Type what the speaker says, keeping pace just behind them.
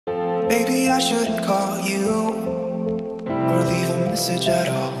Maybe I shouldn't call you or leave a message at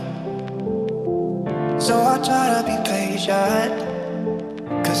all. So I try to be patient,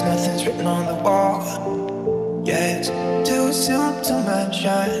 cause nothing's written on the wall. Yeah, it's too soon to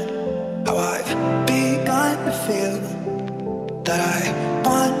mention how I've begun to feel that I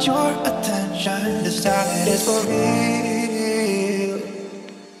want your attention. This time it is for real.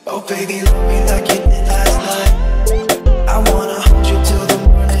 Oh baby, love me like you did last night. I wanna hold you till the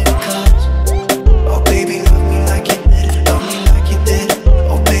morning comes. Oh baby, love me like you did, love me like you did.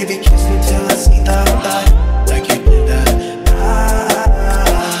 Oh baby, kiss me till I see the light, like you did that night,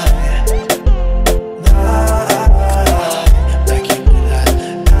 like you did that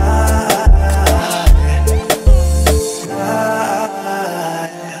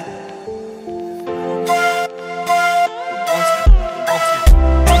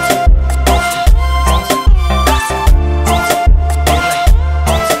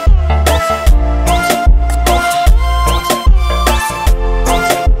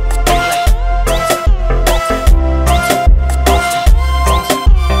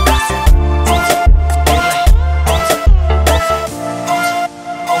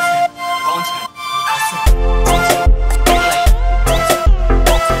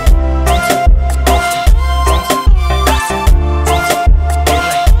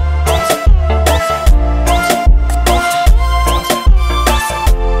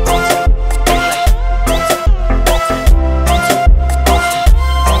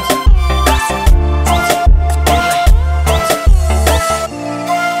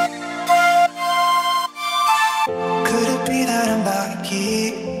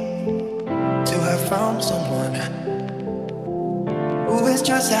to have found someone who is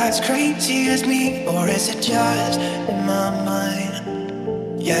just as crazy as me, or is it just in my mind?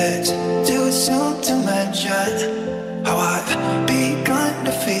 Yeah, it's too soon to mention how I've begun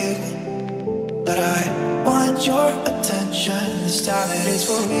to feel that I want your attention. This time it is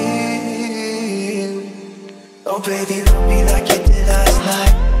for real. Oh baby, love me like you did last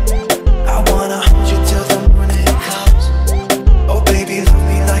night. I wanna hold you till the morning comes. Oh baby, love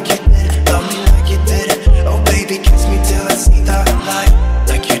me like you did, love me like you did. Oh baby, kiss me till I see the light,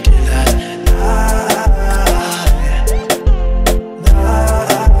 like you did that night,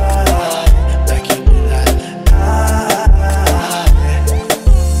 like you did that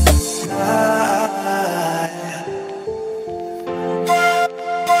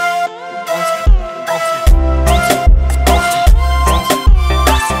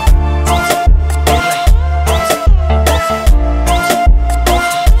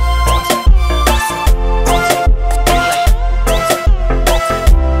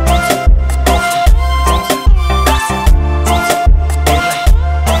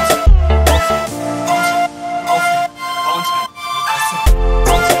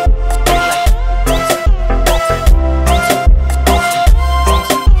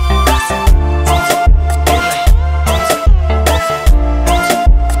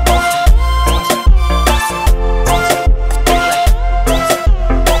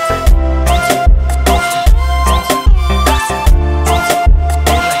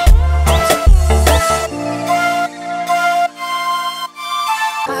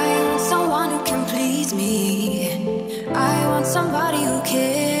somebody who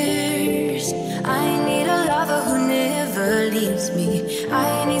cares. I need a lover who never leaves me.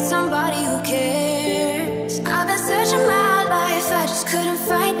 I need somebody who cares. I've been searching my life, I just couldn't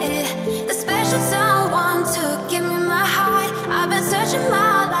find it. The special someone to give me my heart. I've been searching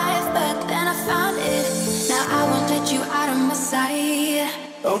my life, but then I found it. Now I won't let you out of my sight.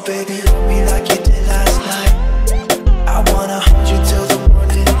 Oh baby, love me like you did last night. I wanna hold you till the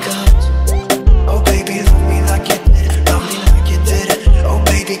morning comes. Oh baby, love me like you did, love me like you did. Oh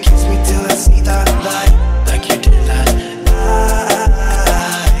baby, kiss me till